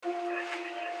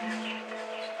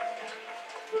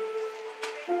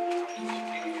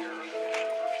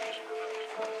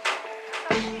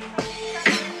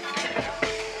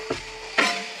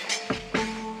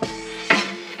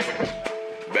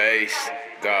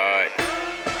Alright.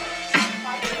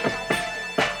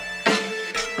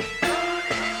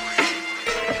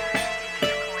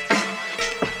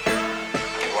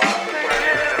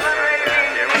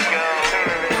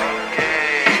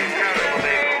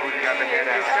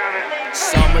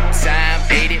 Summertime,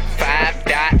 85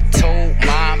 dot, told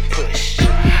mom push.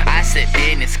 I said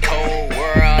in this cold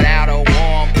world, out of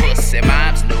warm pussy.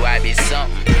 Moms knew I'd be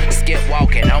something. Skip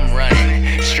walking, I'm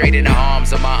running straight in the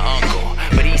arms of my uncle.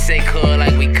 But he say cuz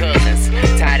like we cousins.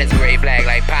 Tied his gray flag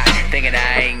like Pac, thinking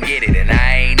I ain't get it and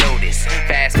I ain't noticed.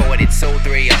 Fast forward, it's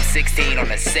 03, I'm 16 on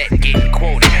the set getting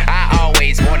quoted. I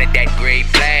always wanted that gray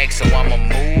flag, so I'm a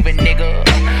moving nigga.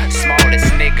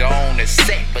 Smallest nigga on the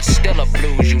set, but still a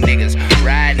blues, you niggas.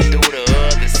 Riding through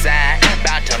the other side,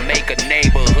 about to make a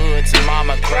neighborhood. So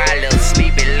mama cry, little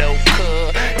sleepy little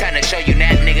cuz. Time to show you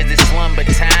that niggas it's slumber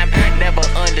time. Never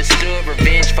understood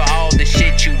revenge for all the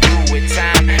shit you do with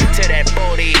time. Till that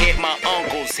 40 hit my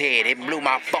uncle's head, it blew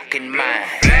my fucking mind.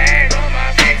 Flag on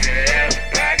my face in the left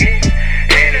pocket,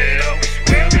 in a low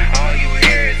swim. All you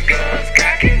hear is guns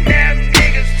cocking. Them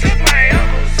niggas took my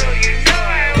uncle, so you know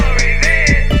I will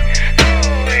revenge.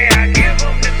 Oh, yeah, I give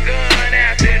them the gun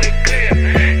after the clip.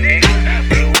 Nigga,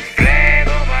 blue flag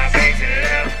on my face in the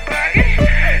left pocket,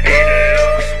 in a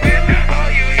low swim. All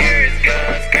you hear is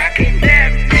guns cocking.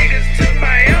 Them niggas took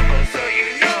my uncle, so you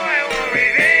know I will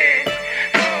revenge.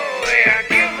 Oh, yeah, I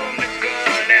give them the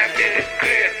gun after the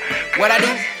clip. What I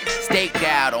do? Staked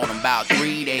out on him about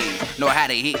 3 days. Know how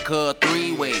to hit cuz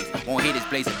 3 ways. Won't hit his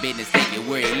place of business, take it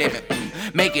where he living.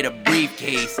 Make it a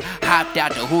briefcase. Hopped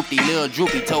out the hoopty, little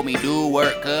droopy told me do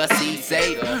work, cuz he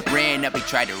safe. Ran up, he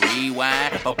tried to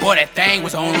rewind, but boy, that thing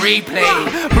was on replay.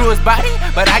 Blew his body,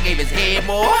 but I gave his head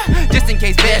more, just in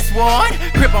case best one.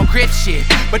 Crip on crip shit,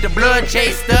 but the blood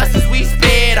chased us as we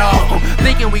sped off.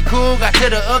 Thinking we cool, got to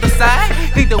the other side.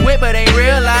 Think the whip, but ain't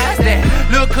realized that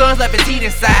little cuz left his heat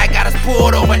inside. Got us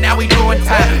pulled over, now we doing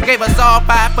time. Gave us all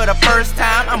 5 for the first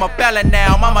time. I'm a felon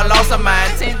now, mama lost her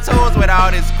mind. 10 toes with all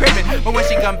this crippin', but when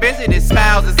she come visit, it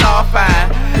smiles, it's all fine.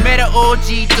 Met an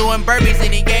OG doing burpees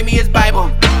and he gave me his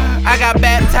Bible. I got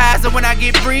baptized, so when I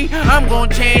get free, I'm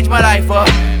gonna change my life up.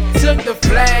 Took the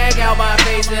flag out my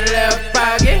face in the left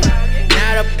pocket.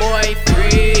 Now the boy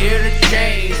free, hear the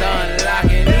chains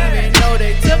unlocking. Even though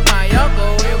they took my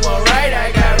uncle, it was right,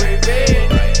 I got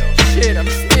revenge. Shit, I'm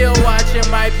still watching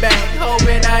my back,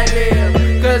 hoping I live.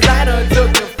 Cause I done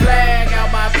took the flag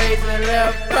out my face in the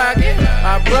left pocket.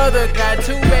 My brother got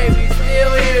 2 babies,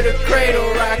 still hear the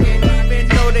cradle rocking. Even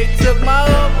though they took my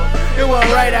uncle, it was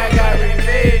right, I got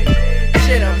revenge.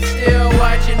 Shit, I'm still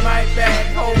watching my back,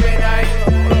 hoping I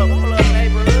pull up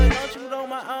neighborhood. Don't you know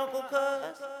my uncle,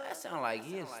 cuz? That sound like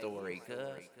his story, cuz.